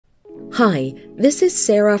Hi, this is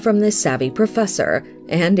Sarah from The Savvy Professor,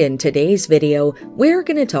 and in today's video, we're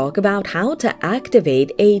going to talk about how to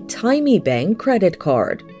activate a Tymebank credit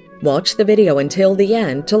card. Watch the video until the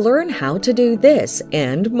end to learn how to do this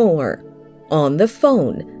and more. On the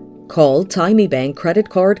phone, call Tymebank credit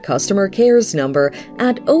card customer care's number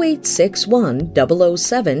at 0861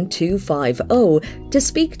 007 250 to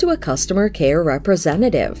speak to a customer care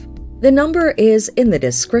representative. The number is in the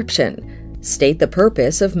description. State the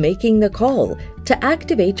purpose of making the call to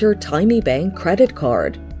activate your Tymebank credit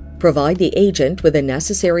card. Provide the agent with the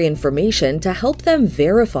necessary information to help them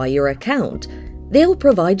verify your account. They'll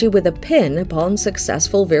provide you with a PIN upon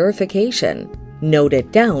successful verification. Note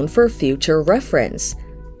it down for future reference.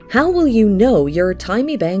 How will you know your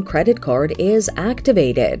Tymebank credit card is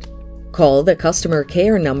activated? Call the customer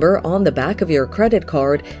care number on the back of your credit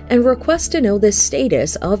card and request to know the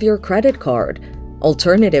status of your credit card.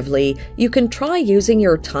 Alternatively, you can try using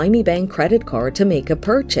your Tymebank credit card to make a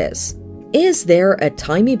purchase. Is there a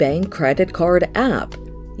Tymebank credit card app?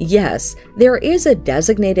 Yes, there is a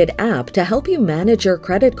designated app to help you manage your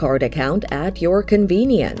credit card account at your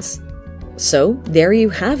convenience. So, there you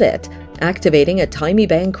have it. Activating a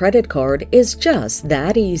Tymebank credit card is just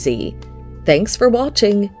that easy. Thanks for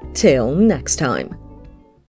watching. Till next time.